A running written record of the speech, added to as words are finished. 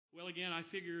Well, again, I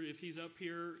figured if he's up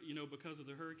here, because of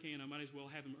the hurricane, I might as well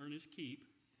have him earn his keep.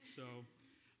 So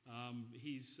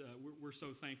we're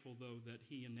so thankful, though, that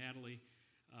he and Natalie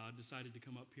decided to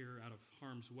come up here out of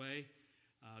harm's way.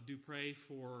 Do pray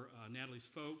for Natalie's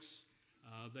folks.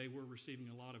 They were receiving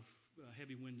a lot of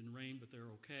heavy wind and rain, but they're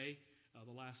okay.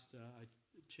 The last I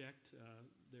checked,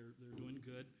 they're doing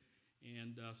good.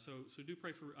 And so do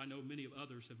pray for, I know many of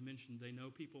others have mentioned they know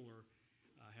people or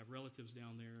have relatives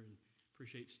down there, and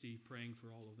appreciate Steve praying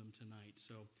for all of them tonight.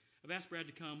 So I've asked Brad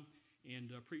to come and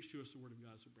preach to us the Word of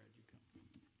God. So Brad, you come.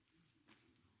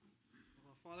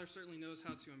 Well, Father certainly knows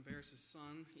how to embarrass his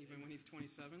son, even when he's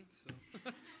 27, so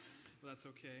well, that's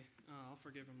okay. I'll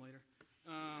forgive him later.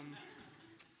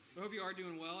 I hope you are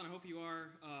doing well, and I hope you are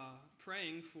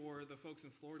praying for the folks in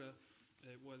Florida.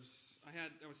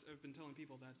 I've been telling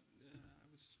people that I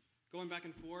was going back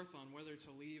and forth on whether to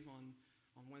leave on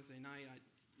Wednesday night,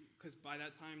 because by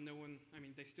that time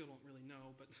they still don't really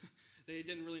know, but they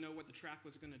didn't really know what the track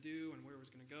was going to do and where it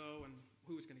was going to go and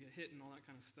who was going to get hit and all that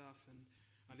kind of stuff. And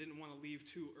I didn't want to leave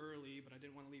too early, but I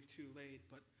didn't want to leave too late.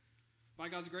 But by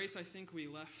God's grace, I think we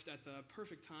left at the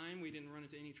perfect time. We didn't run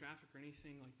into any traffic or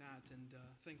anything like that, and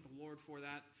thank the Lord for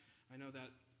that. I know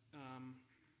that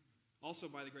also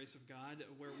by the grace of God,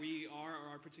 where we are,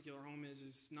 or our particular home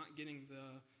is not getting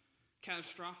the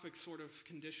catastrophic sort of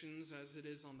conditions as it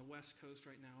is on the West Coast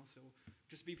right now. So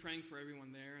just be praying for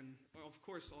everyone there, and of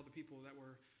course all the people that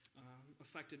were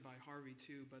affected by Harvey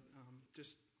too. But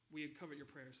we covet your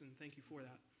prayers, and thank you for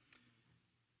that.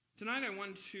 Tonight I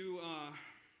want you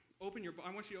to open your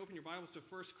Bibles to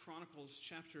 1 Chronicles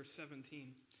chapter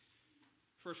 17.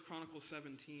 1 Chronicles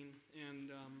 17,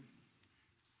 and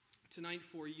tonight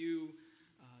for you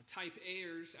type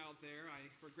A'ers out there, I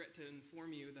regret to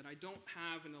inform you that I don't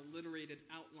have an alliterated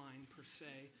outline per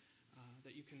se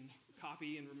that you can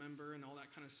copy and remember and all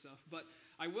that kind of stuff. But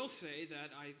I will say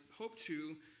that I hope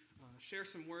to share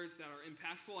some words that are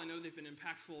impactful. I know they've been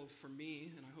impactful for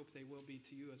me, and I hope they will be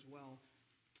to you as well.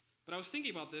 But I was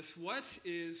thinking about this. What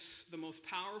is the most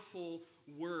powerful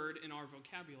word in our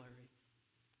vocabulary?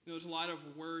 There's a lot of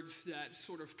words that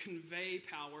sort of convey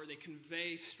power. They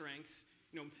convey strength.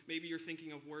 Maybe you're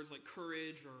thinking of words like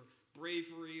courage or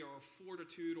bravery or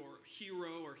fortitude or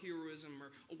hero or heroism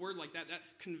or a word like that. That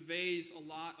conveys a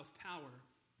lot of power.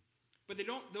 But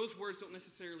those words don't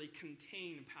necessarily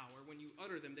contain power. When you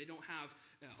utter them, they don't have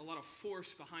a lot of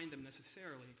force behind them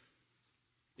necessarily.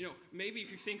 Maybe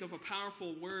if you think of a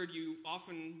powerful word, you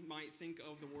often might think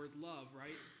of the word love,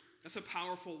 right? That's a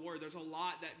powerful word. There's a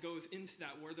lot that goes into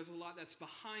that word. There's a lot that's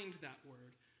behind that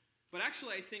word. But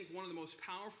actually, I think one of the most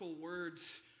powerful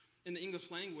words in the English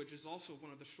language is also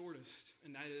one of the shortest,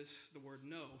 and that is the word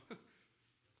no.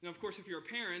 Now, of course, if you're a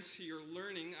parent, you're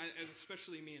learning,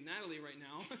 especially me and Natalie right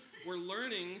now, we're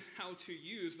learning how to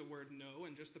use the word no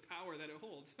and just the power that it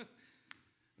holds.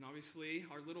 And obviously,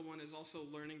 our little one is also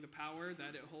learning the power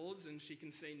that it holds, and she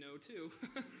can say no too.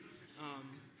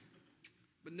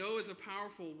 But no is a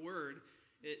powerful word.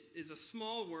 It is a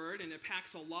small word, and it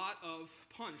packs a lot of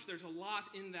punch. There's a lot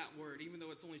in that word, even though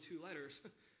it's only 2 letters.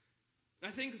 I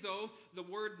think, though, the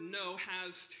word no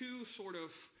has 2 sort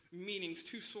of meanings,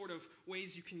 2 sort of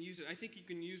ways you can use it. I think you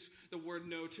can use the word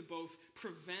no to both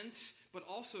prevent, but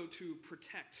also to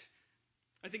protect.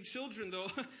 I think children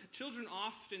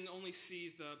often only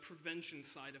see the prevention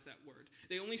side of that word.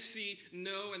 They only see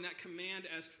no and that command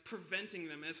as preventing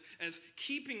them, as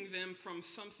keeping them from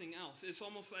something else. It's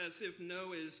almost as if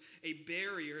no is a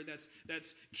barrier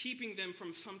that's keeping them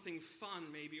from something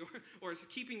fun, maybe, or it's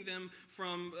keeping them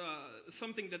from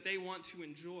something that they want to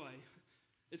enjoy.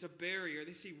 It's a barrier.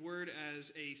 They see word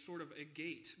as a sort of a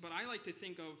gate. But I like to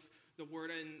think of the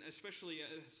word, and especially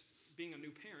as being a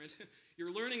new parent,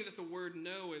 you're learning that the word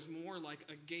no is more like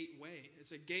a gateway.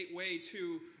 It's a gateway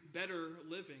to better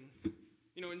living.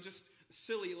 In just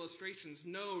silly illustrations.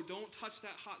 No, don't touch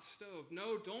that hot stove.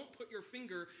 No, don't put your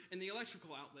finger in the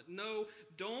electrical outlet. No,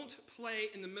 don't play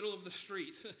in the middle of the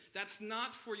street. That's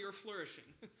not for your flourishing.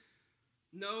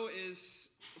 No is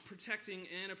a protecting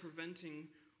and a preventing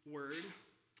word.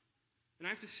 And I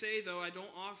have to say, though, I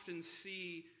don't often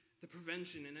see the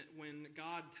prevention in it when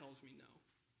God tells me no.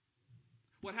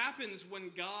 What happens when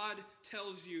God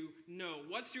tells you no?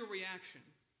 What's your reaction?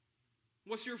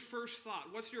 What's your first thought?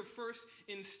 What's your first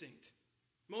instinct?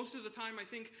 Most of the time, I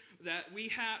think that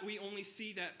we only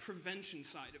see that prevention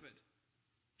side of it.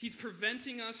 He's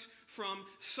preventing us from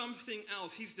something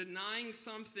else. He's denying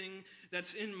something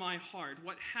that's in my heart.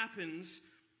 What happens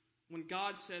when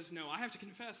God says no? I have to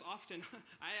confess, often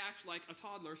I act like a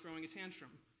toddler throwing a tantrum.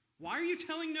 Why are you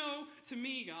telling no to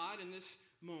me, God, in this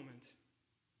moment?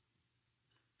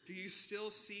 Do you still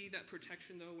see that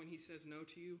protection, though, when he says no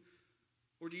to you?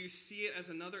 Or do you see it as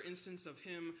another instance of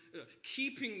him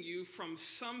keeping you from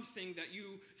something that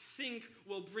you think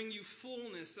will bring you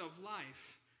fullness of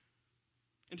life?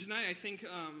 And tonight I think,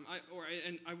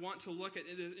 I want to look at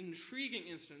an intriguing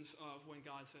instance of when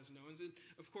God says no. And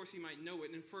of course you might know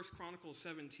it. In 1 Chronicles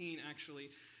 17, actually,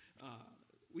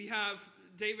 we have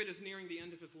David is nearing the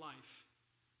end of his life.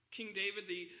 King David,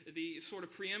 the sort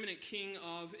of preeminent king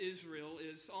of Israel,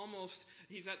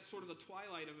 he's at sort of the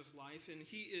twilight of his life, and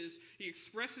he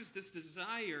expresses this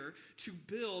desire to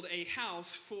build a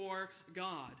house for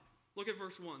God. Look at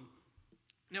verse 1.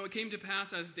 Now it came to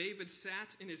pass as David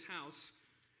sat in his house,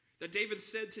 that David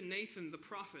said to Nathan the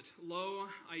prophet, Lo,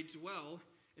 I dwell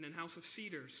in an house of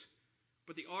cedars,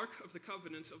 but the ark of the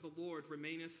covenant of the Lord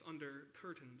remaineth under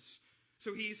curtains.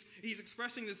 So he's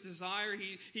expressing this desire.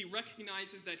 He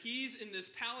recognizes that he's in this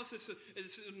palace,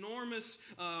 this enormous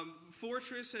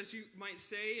fortress, as you might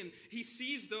say, and he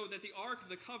sees, though, that the Ark of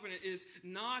the Covenant is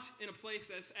not in a place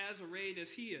that's as arrayed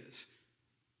as he is.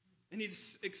 And he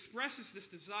expresses this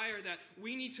desire that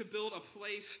we need to build a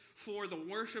place for the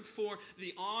worship, for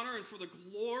the honor, and for the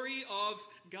glory of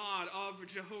God, of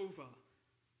Jehovah.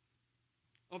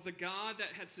 Of the God that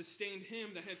had sustained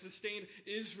him, that had sustained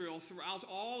Israel throughout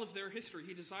all of their history.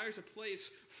 He desires a place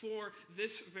for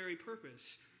this very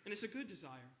purpose. And it's a good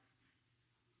desire.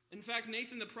 In fact,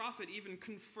 Nathan the prophet even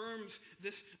confirms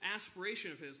this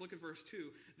aspiration of his. Look at verse 2.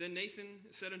 Then Nathan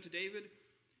said unto David,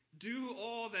 Do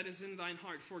all that is in thine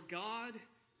heart, for God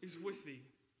is with thee.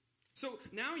 So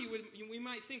now we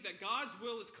might think that God's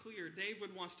will is clear.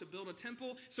 David wants to build a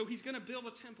temple, so he's going to build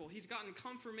a temple. He's gotten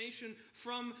confirmation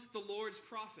from the Lord's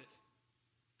prophet.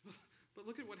 But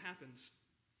look at what happens.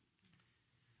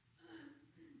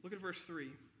 Look at verse 3.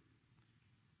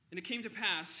 And it came to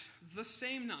pass the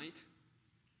same night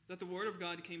that the word of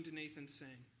God came to Nathan,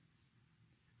 saying,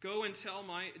 Go and tell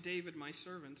David my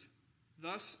servant,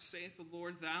 Thus saith the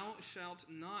Lord, Thou shalt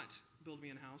not build me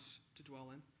an house to dwell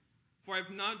in. For I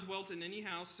have not dwelt in any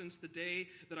house since the day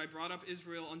that I brought up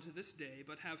Israel unto this day,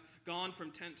 but have gone from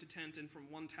tent to tent and from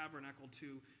one tabernacle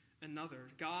to another.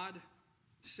 God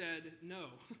said no.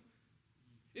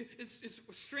 It's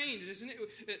strange, isn't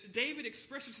it? David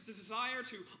expresses his desire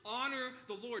to honor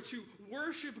the Lord, to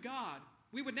worship God.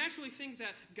 We would naturally think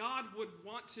that God would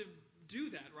want to do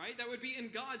that, right? That would be in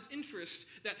God's interest,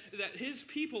 that his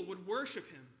people would worship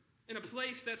him in a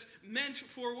place that's meant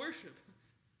for worship.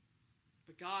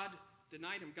 But God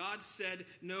denied him. God said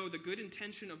no. The good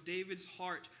intention of David's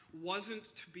heart wasn't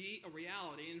to be a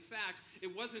reality. In fact,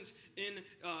 it wasn't in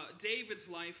David's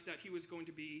life that he was going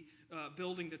to be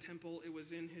building the temple. It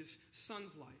was in his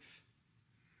son's life.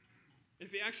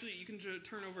 You can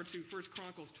turn over to 1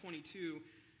 Chronicles 22.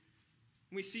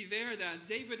 We see there that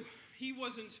David, he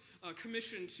wasn't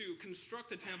commissioned to construct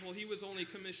the temple. He was only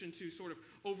commissioned to sort of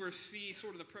oversee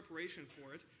sort of the preparation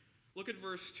for it. Look at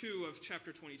verse 2 of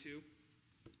chapter 22.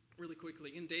 Really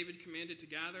quickly. And David commanded to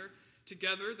gather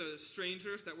together the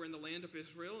strangers that were in the land of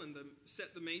Israel and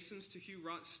set the masons to hew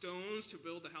wrought stones to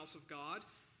build the house of God.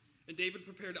 And David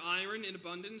prepared iron in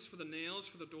abundance for the nails,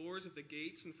 for the doors of the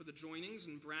gates, and for the joinings,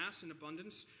 and brass in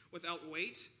abundance without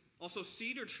weight. Also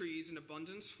cedar trees in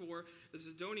abundance for the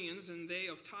Zidonians, and they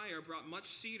of Tyre brought much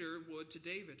cedar wood to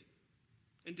David.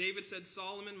 And David said,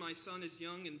 Solomon, my son, is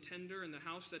young and tender, and the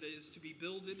house that is to be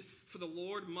builded for the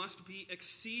Lord must be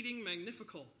exceeding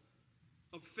magnifical,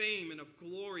 of fame and of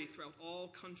glory throughout all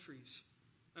countries.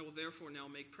 I will therefore now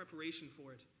make preparation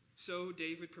for it. So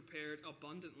David prepared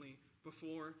abundantly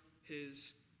before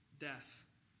his death.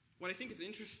 What I think is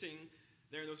interesting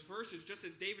there in those verses, just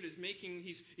as David is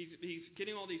he's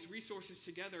getting all these resources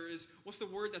together, is what's the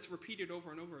word that's repeated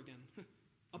over and over again?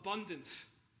 Abundance.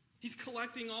 He's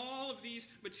collecting all of these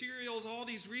materials, all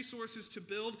these resources to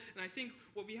build. And I think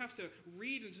what we have to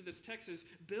read into this text is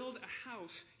build a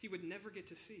house he would never get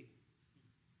to see.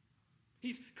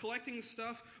 He's collecting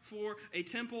stuff for a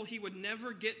temple he would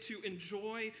never get to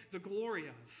enjoy the glory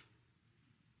of.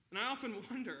 And I often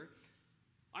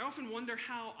wonder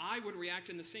how I would react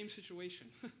in the same situation.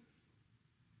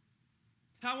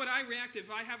 How would I react if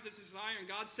I have this desire and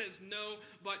God says no,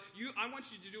 but I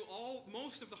want you to do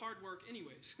most of the hard work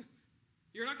anyways?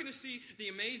 You're not going to see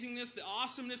the amazingness, the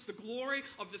awesomeness, the glory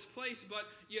of this place, but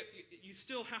you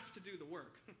still have to do the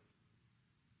work.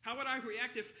 How would I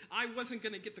react if I wasn't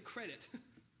going to get the credit?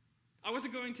 I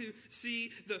wasn't going to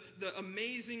see the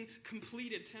amazing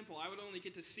completed temple. I would only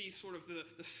get to see sort of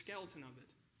the skeleton of it,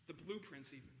 the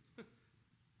blueprints even.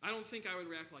 I don't think I would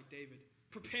react like David,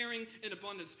 preparing in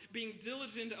abundance, being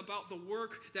diligent about the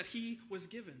work that he was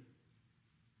given.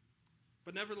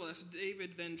 But nevertheless,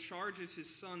 David then charges his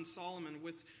son Solomon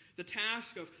with the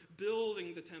task of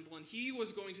building the temple, and he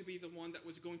was going to be the one that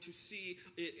was going to see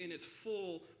it in its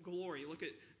full glory. Look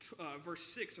at verse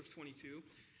 6 of 22,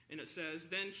 and it says,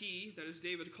 "Then he," that is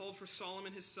David, "called for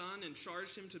Solomon his son and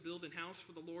charged him to build an house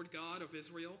for the Lord God of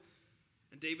Israel.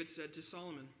 And David said to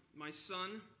Solomon, 'My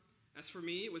son, as for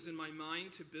me, it was in my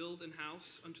mind to build an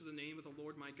house unto the name of the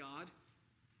Lord my God.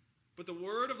 But the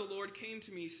word of the Lord came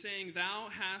to me, saying, Thou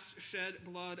hast shed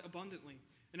blood abundantly,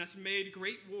 and hast made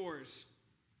great wars.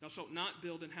 Thou shalt not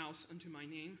build an house unto my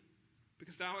name,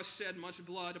 because thou hast shed much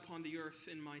blood upon the earth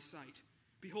in my sight.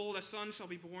 Behold, a son shall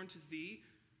be born to thee,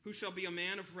 who shall be a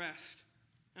man of rest,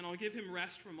 and I'll give him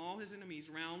rest from all his enemies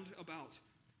round about.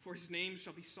 For his name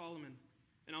shall be Solomon,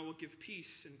 and I will give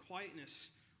peace and quietness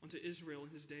unto Israel in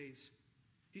his days.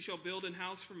 He shall build an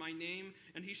house for my name,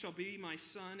 and he shall be my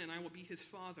son, and I will be his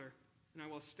father, and I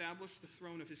will establish the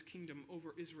throne of his kingdom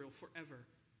over Israel forever.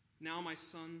 Now, my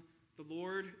son, the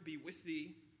Lord be with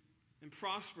thee, and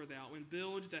prosper thou, and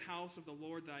build the house of the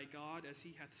Lord thy God, as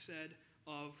he hath said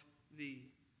of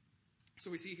thee.'"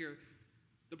 So we see here,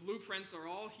 the blueprints are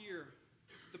all here.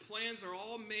 The plans are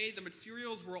all made. The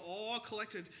materials were all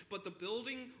collected. But the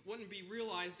building wouldn't be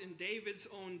realized in David's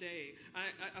own day.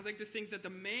 I like to think that the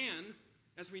man,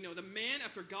 as we know, the man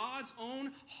after God's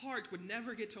own heart would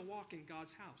never get to walk in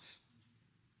God's house.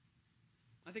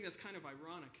 I think that's kind of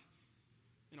ironic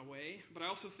in a way. But I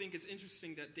also think it's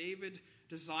interesting that David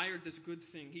desired this good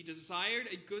thing. He desired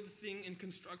a good thing in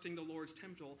constructing the Lord's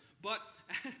temple. But,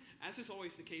 as is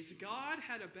always the case, God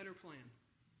had a better plan.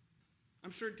 I'm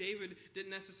sure David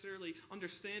didn't necessarily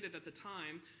understand it at the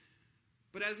time,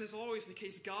 but as is always the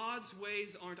case, God's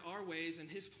ways aren't our ways, and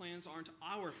his plans aren't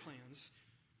our plans.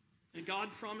 And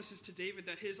God promises to David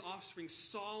that his offspring,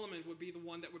 Solomon, would be the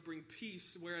one that would bring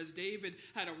peace, whereas David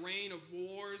had a reign of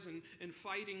wars and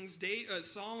fightings.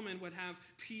 Solomon would have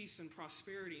peace and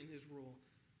prosperity in his rule.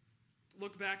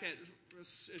 Look back at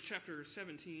chapter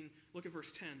 17, look at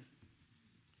verse 10.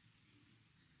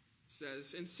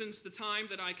 Says, "And since the time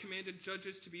that I commanded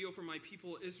judges to be over my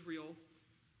people Israel,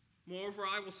 moreover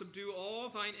I will subdue all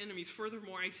thine enemies.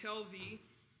 Furthermore I tell thee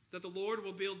that the Lord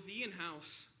will build thee an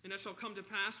house, and it shall come to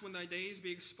pass when thy days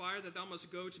be expired that thou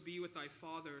must go to be with thy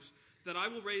fathers, that I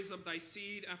will raise up thy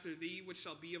seed after thee, which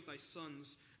shall be of thy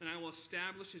sons, and I will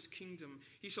establish his kingdom.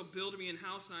 He shall build me an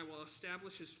house, and I will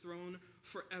establish his throne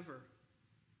forever."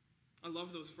 I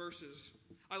love those verses.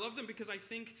 I love them because I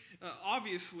think,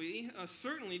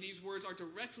 certainly these words are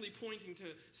directly pointing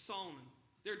to Solomon.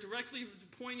 They're directly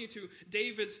pointing to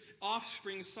David's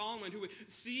offspring, Solomon, who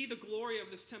would see the glory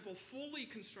of this temple fully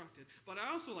constructed. But I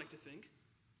also like to think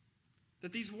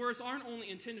that these words aren't only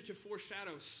intended to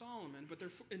foreshadow Solomon, but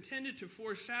they're intended to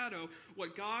foreshadow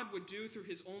what God would do through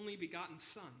his only begotten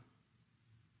son.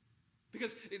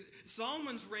 Because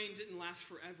Solomon's reign didn't last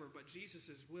forever, but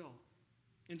Jesus' will.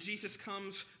 And Jesus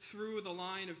comes through the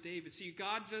line of David. See,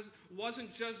 God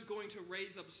wasn't just going to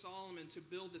raise up Solomon to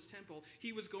build this temple.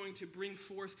 He was going to bring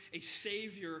forth a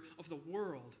Savior of the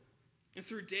world. And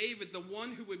through David, the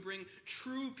one who would bring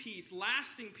true peace,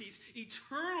 lasting peace,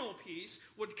 eternal peace,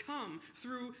 would come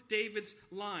through David's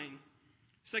line.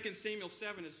 2 Samuel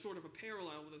 7 is sort of a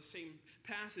parallel with the same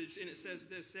passage, and it says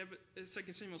this.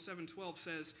 2 Samuel 7:12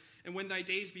 says, "And when thy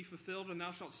days be fulfilled, and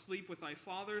thou shalt sleep with thy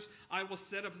fathers, I will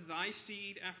set up thy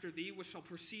seed after thee, which shall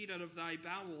proceed out of thy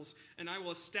bowels, and I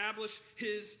will establish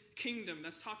his kingdom."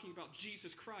 That's talking about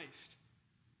Jesus Christ.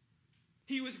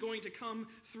 He was going to come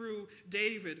through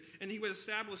David, and he would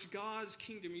establish God's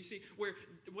kingdom. You see,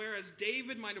 whereas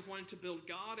David might have wanted to build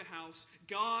God a house,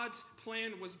 God's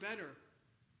plan was better.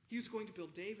 He was going to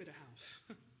build David a house.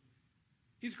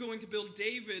 He's going to build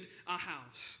David a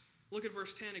house. Look at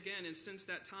verse 10 again. "And since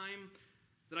that time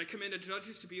that I commanded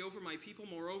judges to be over my people,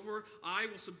 moreover, I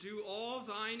will subdue all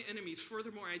thine enemies.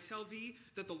 Furthermore, I tell thee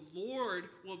that the Lord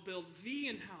will build thee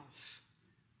an house."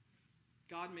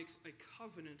 God makes a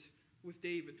covenant with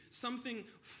David. Something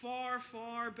far,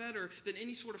 far better than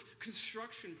any sort of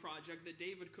construction project that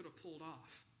David could have pulled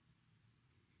off.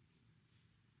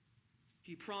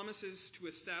 He promises to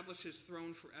establish his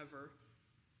throne forever.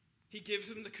 He gives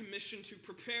him the commission to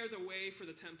prepare the way for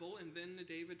the temple, and then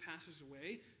David passes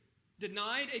away.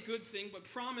 Denied a good thing, but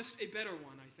promised a better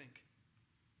one, I think.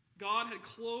 God had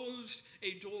closed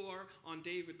a door on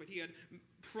David, but he had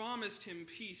promised him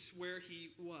peace where he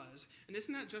was. And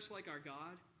isn't that just like our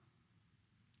God?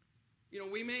 You know,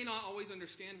 we may not always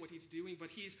understand what he's doing, but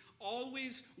he's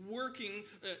always working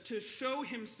to show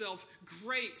himself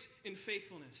great in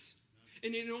faithfulness.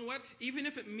 And you know what? Even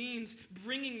if it means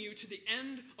bringing you to the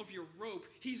end of your rope,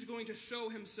 he's going to show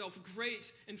himself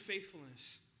great in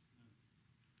faithfulness.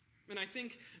 And I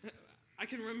think I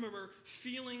can remember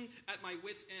feeling at my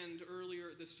wit's end earlier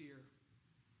this year.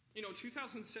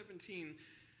 2017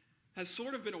 has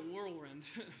sort of been a whirlwind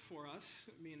for us,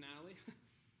 me and Natalie.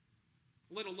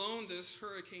 Let alone this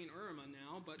Hurricane Irma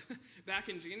now. But back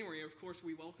in January, of course,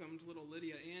 we welcomed little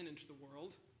Lydia Ann into the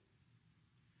world.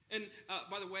 And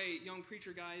by the way, young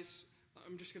preacher guys,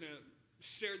 I'm just going to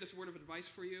share this word of advice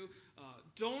for you.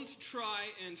 Don't try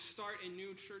and start a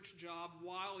new church job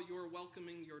while you're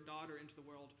welcoming your daughter into the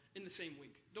world in the same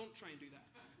week. Don't try and do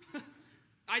that.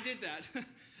 I did that.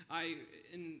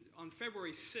 On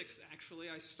February 6th, actually,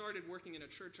 I started working in a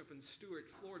church up in Stuart,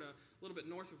 Florida, a little bit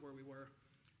north of where we were.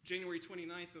 January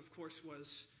 29th, of course,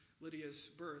 was Lydia's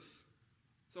birth.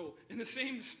 So in the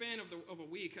same span of a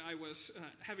week, I was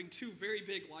having two very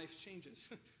big life changes.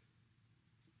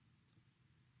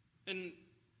 And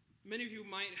many of you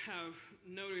might have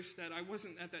noticed that I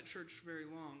wasn't at that church very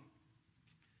long.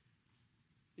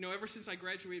 Ever since I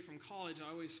graduated from college, I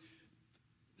always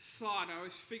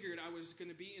figured I was going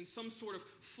to be in some sort of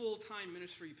full-time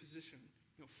ministry position.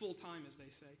 Full-time, as they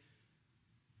say.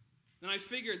 And I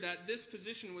figured that this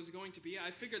position was going to be,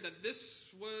 I figured that this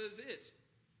was it.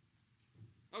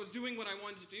 I was doing what I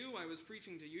wanted to do. I was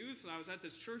preaching to youth. I was at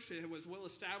this church that was well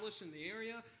established in the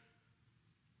area.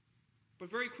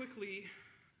 But very quickly,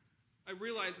 I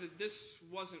realized that this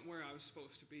wasn't where I was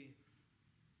supposed to be.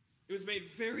 It was made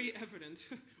very evident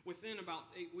within about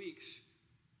 8 weeks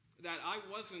that I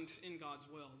wasn't in God's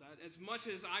will. That as much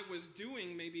as I was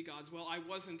doing maybe God's will, I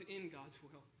wasn't in God's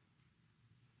will.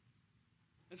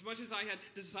 As much as I had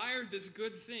desired this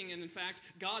good thing, and in fact,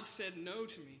 God said no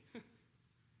to me.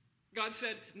 God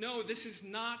said, no, this is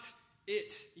not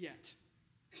it yet.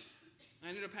 I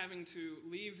ended up having to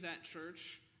leave that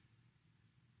church.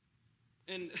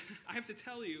 And I have to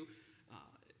tell you,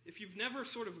 if you've never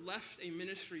sort of left a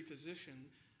ministry position,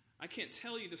 I can't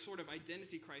tell you the sort of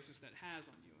identity crisis that has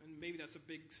on you. And maybe that's a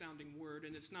big sounding word,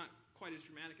 and it's not quite as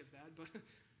dramatic as that. But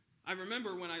I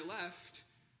remember when I left,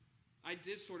 I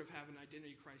did sort of have an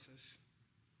identity crisis.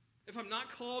 If I'm not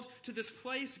called to this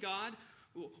place, God,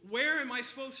 where am I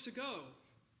supposed to go?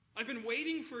 I've been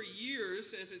waiting for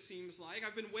years, as it seems like.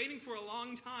 I've been waiting for a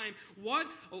long time. What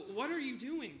are you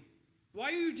doing? Why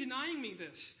are you denying me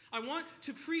this? I want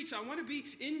to preach. I want to be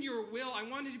in your will. I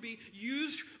want it to be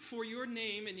used for your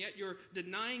name, and yet you're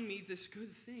denying me this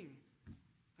good thing.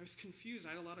 I was confused.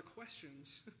 I had a lot of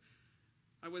questions.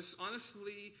 I was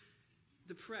honestly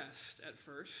depressed at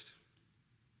first.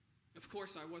 Of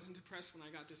course, I wasn't depressed when I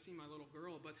got to see my little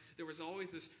girl, but there was always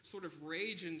this sort of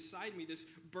rage inside me, this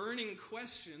burning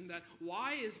question that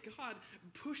why is God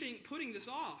putting this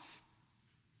off?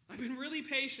 I've been really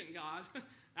patient, God.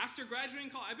 After graduating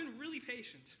college, I've been really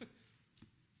patient.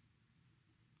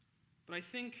 But I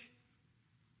think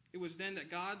it was then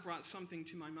that God brought something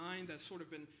to my mind that's sort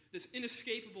of been this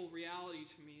inescapable reality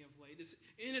to me of late, this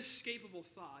inescapable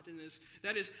thought, and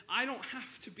that is, I don't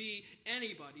have to be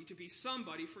anybody to be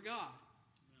somebody for God.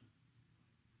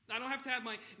 I don't have to have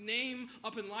my name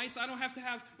up in lights. I don't have to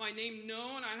have my name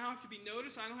known. I don't have to be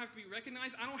noticed. I don't have to be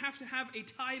recognized. I don't have to have a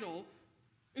title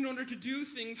in order to do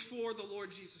things for the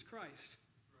Lord Jesus Christ.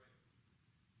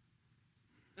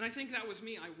 And I think that was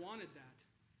me. I wanted that.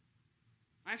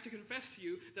 I have to confess to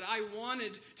you that I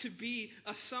wanted to be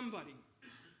a somebody.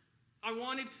 I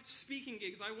wanted speaking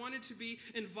gigs. I wanted to be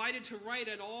invited to write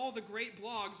at all the great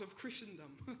blogs of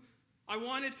Christendom. I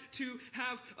wanted to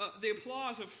have the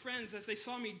applause of friends as they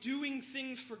saw me doing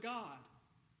things for God.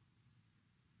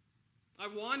 I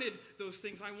wanted those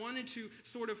things. I wanted to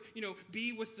sort of,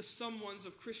 be with the someones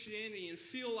of Christianity and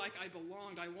feel like I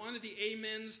belonged. I wanted the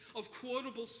amens of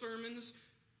quotable sermons,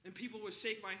 and people would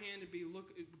shake my hand and be,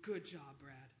 "Look, good job,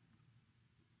 Brad."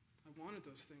 I wanted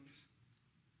those things.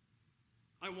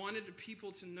 I wanted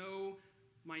people to know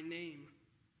my name.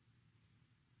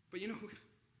 But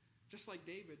just like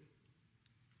David,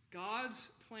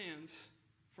 God's plans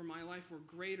for my life were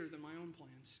greater than my own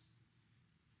plans.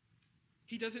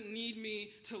 He doesn't need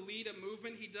me to lead a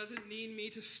movement. He doesn't need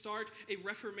me to start a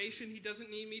reformation. He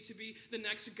doesn't need me to be the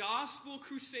next gospel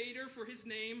crusader for his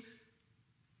name.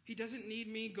 He doesn't need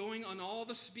me going on all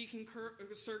the speaking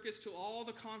circuits to all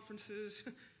the conferences.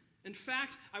 In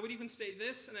fact, I would even say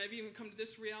this, and I've even come to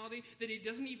this reality, that he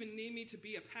doesn't even need me to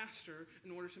be a pastor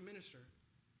in order to minister.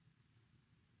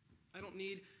 I don't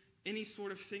need any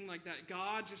sort of thing like that.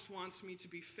 God just wants me to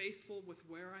be faithful with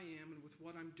where I am and with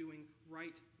what I'm doing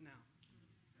right now.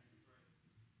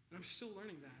 And I'm still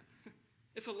learning that.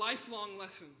 It's a lifelong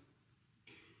lesson.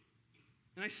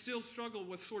 And I still struggle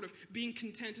with sort of being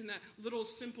content in that little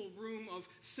simple room of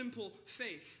simple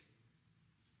faith.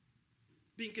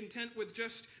 Being content with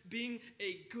just being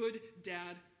a good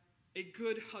dad a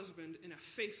good husband, and a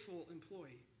faithful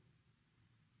employee.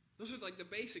 Those are like the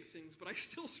basic things, but I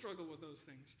still struggle with those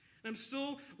things. And I'm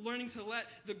still learning to let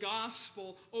the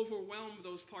gospel overwhelm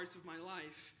those parts of my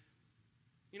life.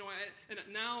 And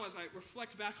now as I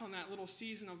reflect back on that little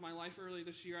season of my life earlier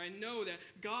this year, I know that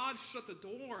God shut the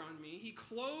door on me. He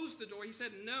closed the door. He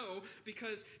said no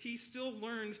because he still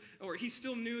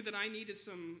knew that I needed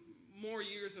some more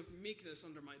years of meekness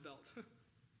under my belt.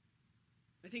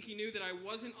 I think he knew that I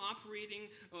wasn't operating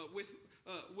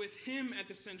with him at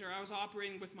the center. I was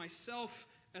operating with myself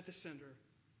at the center.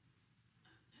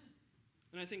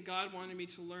 And I think God wanted me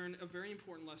to learn a very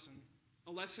important lesson.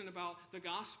 A lesson about the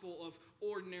gospel of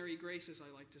ordinary grace, as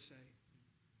I like to say.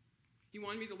 He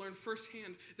wanted me to learn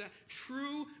firsthand that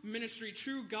true ministry,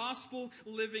 true gospel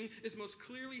living is most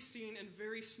clearly seen in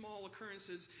very small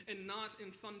occurrences and not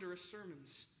in thunderous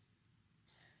sermons.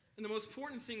 And the most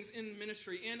important things in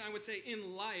ministry, and I would say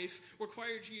in life,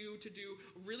 required you to do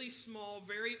really small,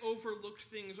 very overlooked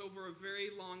things over a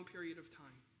very long period of time.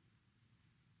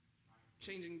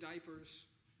 Changing diapers,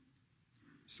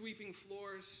 sweeping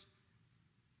floors,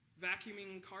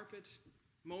 vacuuming carpet,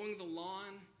 mowing the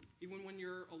lawn, even when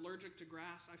you're allergic to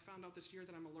grass. I found out this year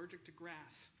that I'm allergic to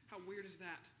grass. How weird is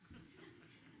that?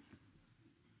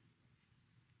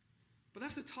 But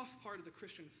that's the tough part of the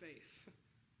Christian faith.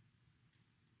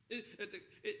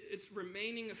 It's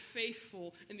remaining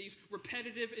faithful in these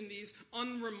repetitive, in these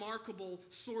unremarkable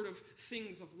sort of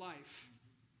things of life.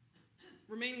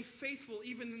 Remaining faithful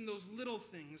even in those little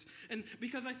things. And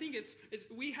because I think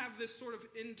we have this sort of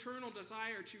internal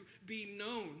desire to be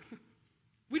known.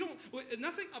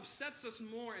 Nothing upsets us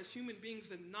more as human beings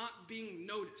than not being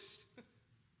noticed.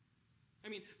 I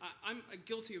mean, I'm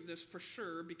guilty of this for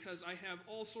sure because I have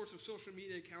all sorts of social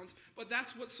media accounts, but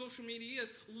that's what social media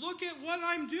is. Look at what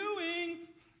I'm doing.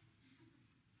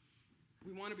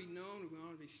 We want to be known, we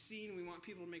want to be seen, we want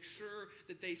people to make sure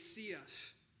that they see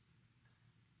us.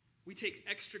 We take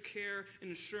extra care in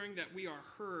ensuring that we are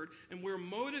heard, and we're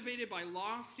motivated by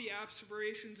lofty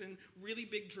aspirations and really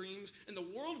big dreams, and the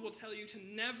world will tell you to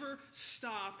never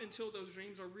stop until those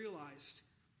dreams are realized.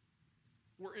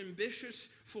 We're ambitious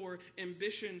for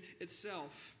ambition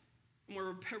itself, and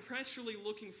we're perpetually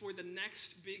looking for the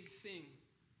next big thing.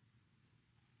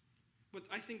 But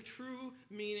I think true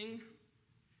meaning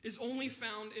is only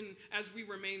found as we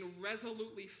remain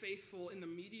resolutely faithful in the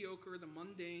mediocre, the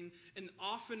mundane, and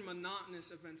often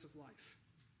monotonous events of life.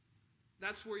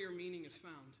 That's where your meaning is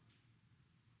found.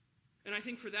 And I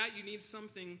think for that you need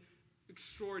something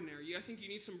extraordinary. I think you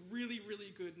need some really,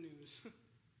 really good news.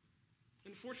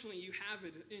 Unfortunately, you have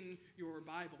it in your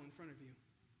Bible in front of you.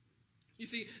 You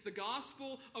see, the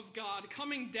gospel of God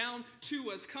coming down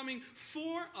to us, coming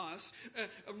for us,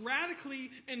 radically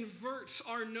inverts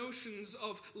our notions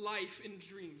of life and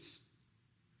dreams.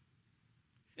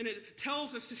 And it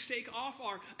tells us to shake off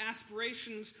our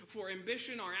aspirations for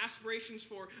ambition, our aspirations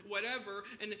for whatever,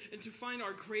 and to find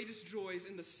our greatest joys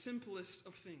in the simplest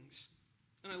of things.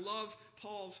 And I love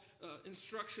Paul's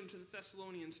instruction to the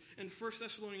Thessalonians. In 1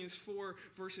 Thessalonians 4,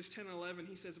 verses 10 and 11,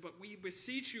 he says, "But we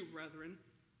beseech you, brethren,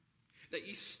 that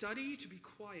ye study to be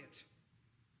quiet,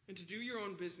 and to do your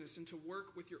own business, and to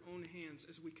work with your own hands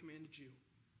as we commanded you."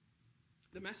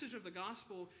 The message of the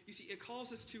gospel, you see, it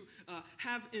calls us to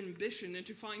have ambition and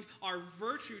to find our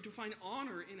virtue, to find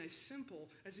honor in a simple,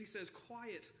 as he says,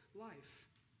 quiet life.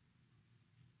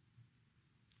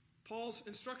 Paul's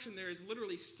instruction there is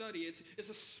literally study. It's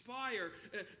aspire,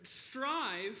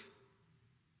 strive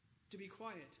to be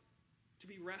quiet, to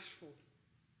be restful.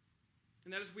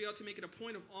 And that is, we ought to make it a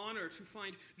point of honor to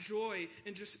find joy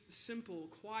in just simple,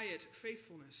 quiet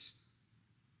faithfulness.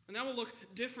 And that will look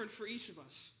different for each of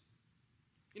us.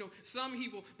 Some he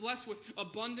will bless with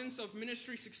abundance of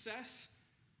ministry success,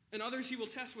 and others he will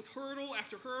test with hurdle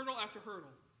after hurdle after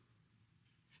hurdle.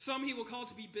 Some he will call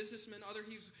to be businessmen, others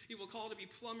he will call to be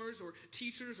plumbers or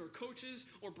teachers or coaches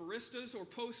or baristas or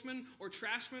postmen or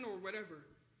trashmen or whatever.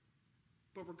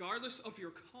 But regardless of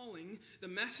your calling, the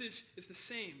message is the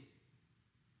same.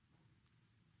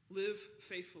 Live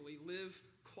faithfully, live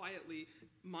quietly,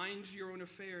 mind your own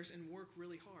affairs, and work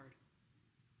really hard.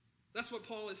 That's what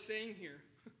Paul is saying here.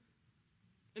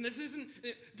 And this isn't,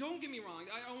 don't get me wrong,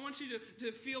 I want you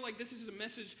to feel like this is a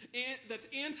message that's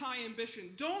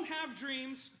anti-ambition. Don't have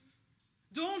dreams.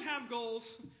 Don't have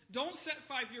goals. Don't set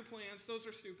 5-year plans. Those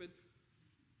are stupid.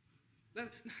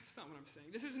 That's not what I'm saying.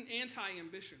 This isn't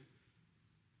anti-ambition.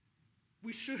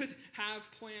 We should have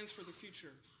plans for the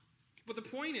future. But the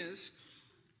point is,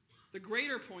 the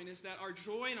greater point is that our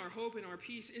joy and our hope and our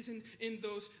peace isn't in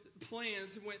those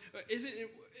plans,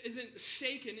 isn't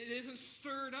shaken, it isn't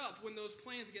stirred up when those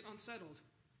plans get unsettled.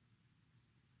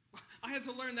 I had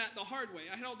to learn that the hard way.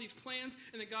 I had all these plans,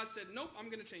 and then God said, nope, I'm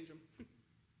going to change them.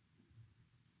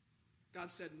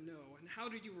 God said no. And how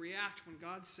do you react when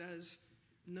God says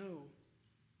no?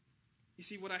 You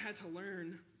see, what I had to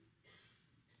learn,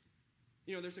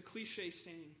 there's a cliche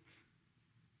saying.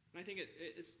 And I think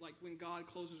it's like when God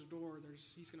closes a door,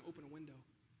 he's going to open a window.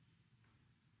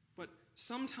 But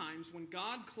sometimes when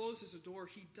God closes a door,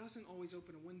 he doesn't always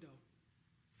open a window.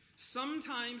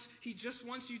 Sometimes he just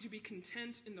wants you to be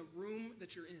content in the room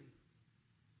that you're in.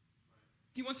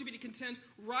 He wants you to be content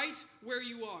right where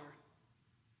you are.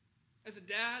 As a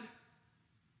dad,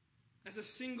 as a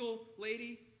single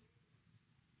lady,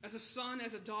 as a son,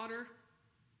 as a daughter,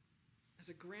 as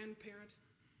a grandparent.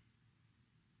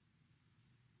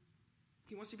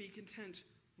 He wants to be content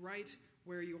right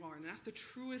where you are. And that's the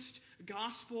truest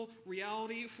gospel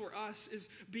reality for us, is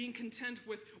being content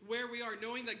with where we are,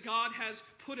 knowing that God has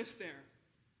put us there.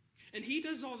 And he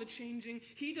does all the changing.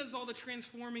 He does all the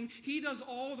transforming. He does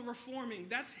all the reforming.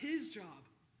 That's his job.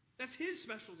 That's his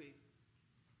specialty.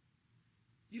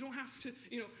 You don't have to,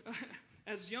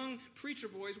 as young preacher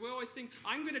boys, we always think,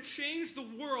 I'm going to change the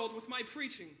world with my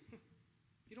preaching.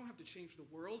 You don't have to change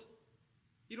the world.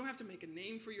 You don't have to make a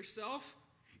name for yourself.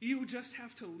 You just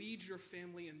have to lead your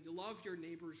family and love your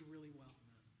neighbors really well.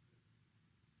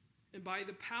 And by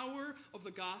the power of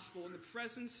the gospel and the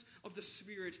presence of the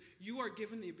Spirit, you are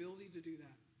given the ability to do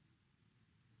that.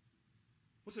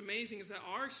 What's amazing is that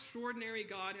our extraordinary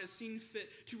God has seen fit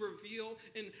to reveal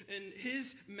in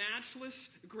his matchless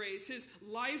grace, his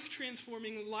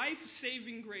life-transforming,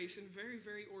 life-saving grace in very,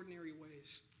 very ordinary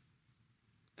ways.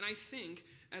 And I think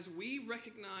as we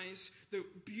recognize the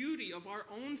beauty of our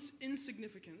own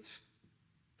insignificance,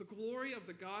 the glory of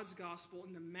the God's gospel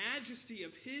and the majesty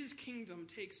of his kingdom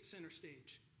takes center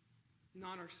stage,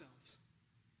 not ourselves.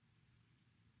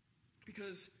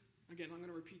 Because, again, I'm going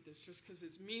to repeat this just because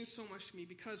it means so much to me,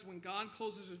 because when God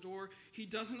closes a door, he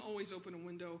doesn't always open a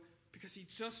window, because he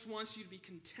just wants you to be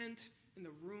content in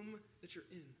the room that you're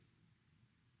in.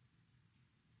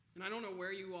 And I don't know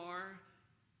where you are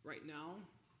right now.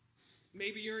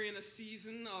 Maybe you're in a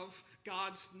season of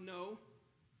God's no.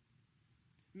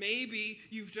 Maybe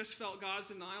you've just felt God's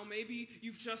denial. Maybe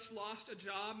you've just lost a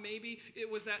job. Maybe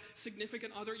it was that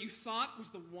significant other you thought was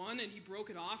the one and he broke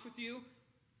it off with you.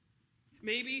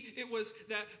 Maybe it was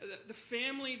that the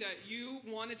family that you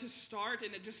wanted to start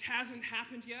and it just hasn't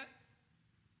happened yet.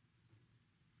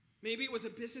 Maybe it was a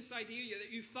business idea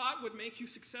that you thought would make you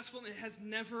successful and it has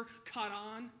never caught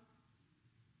on.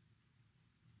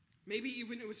 Maybe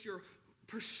even it was your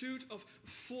pursuit of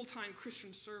full-time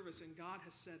Christian service and God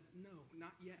has said, no,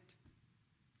 not yet.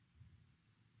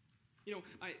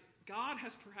 God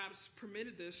has perhaps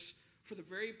permitted this for the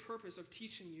very purpose of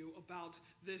teaching you about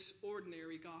this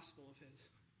ordinary gospel of his,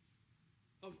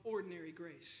 of ordinary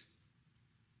grace.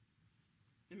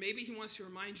 And maybe he wants to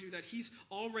remind you that he's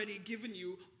already given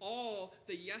you all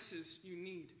the yeses you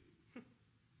need.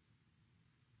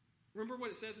 Remember what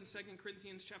it says in 2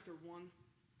 Corinthians chapter 1?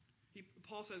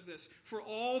 Paul says this, for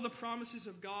all the promises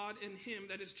of God in him,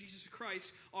 that is Jesus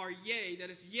Christ, are yea, that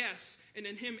is yes, and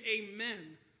in him amen,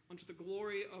 unto the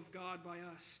glory of God by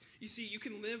us. You see, you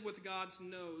can live with God's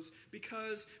no's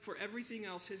because for everything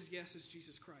else, his yes is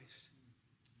Jesus Christ.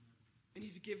 And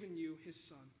he's given you his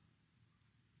son.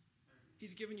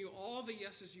 He's given you all the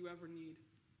yeses you ever need,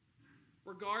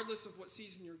 regardless of what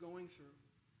season you're going through.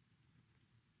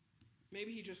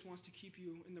 Maybe he just wants to keep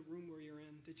you in the room where you're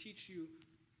in, to teach you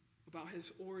about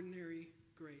his ordinary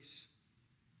grace.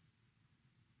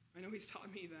 I know he's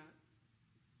taught me that.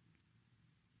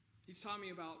 He's taught me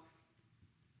about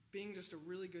being just a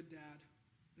really good dad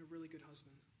and a really good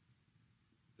husband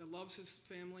that loves his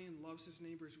family and loves his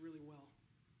neighbors really well.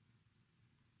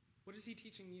 What is he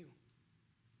teaching you?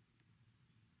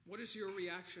 What is your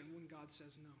reaction when God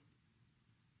says no?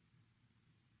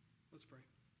 Let's pray.